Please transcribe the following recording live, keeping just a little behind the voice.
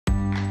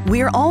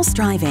We're all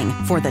striving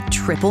for the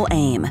triple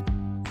aim.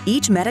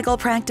 Each medical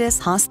practice,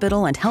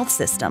 hospital, and health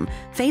system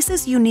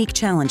faces unique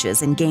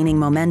challenges in gaining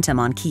momentum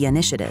on key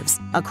initiatives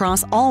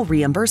across all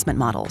reimbursement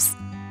models.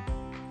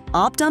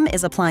 Optum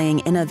is applying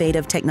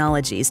innovative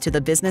technologies to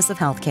the business of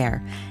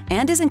healthcare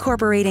and is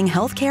incorporating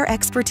healthcare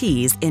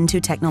expertise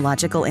into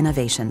technological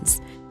innovations.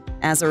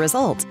 As a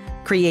result,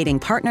 creating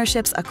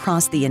partnerships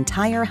across the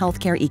entire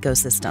healthcare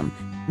ecosystem,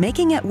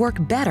 making it work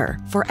better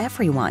for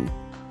everyone.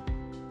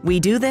 We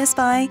do this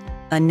by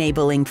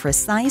enabling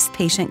precise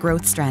patient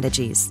growth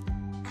strategies,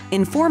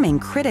 informing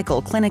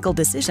critical clinical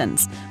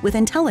decisions with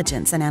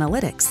intelligence and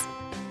analytics,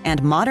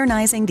 and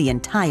modernizing the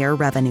entire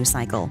revenue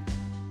cycle.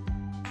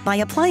 By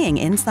applying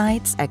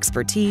insights,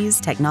 expertise,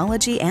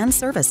 technology, and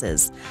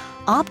services,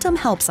 Optum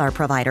helps our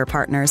provider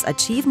partners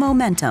achieve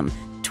momentum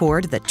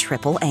toward the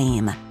triple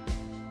aim.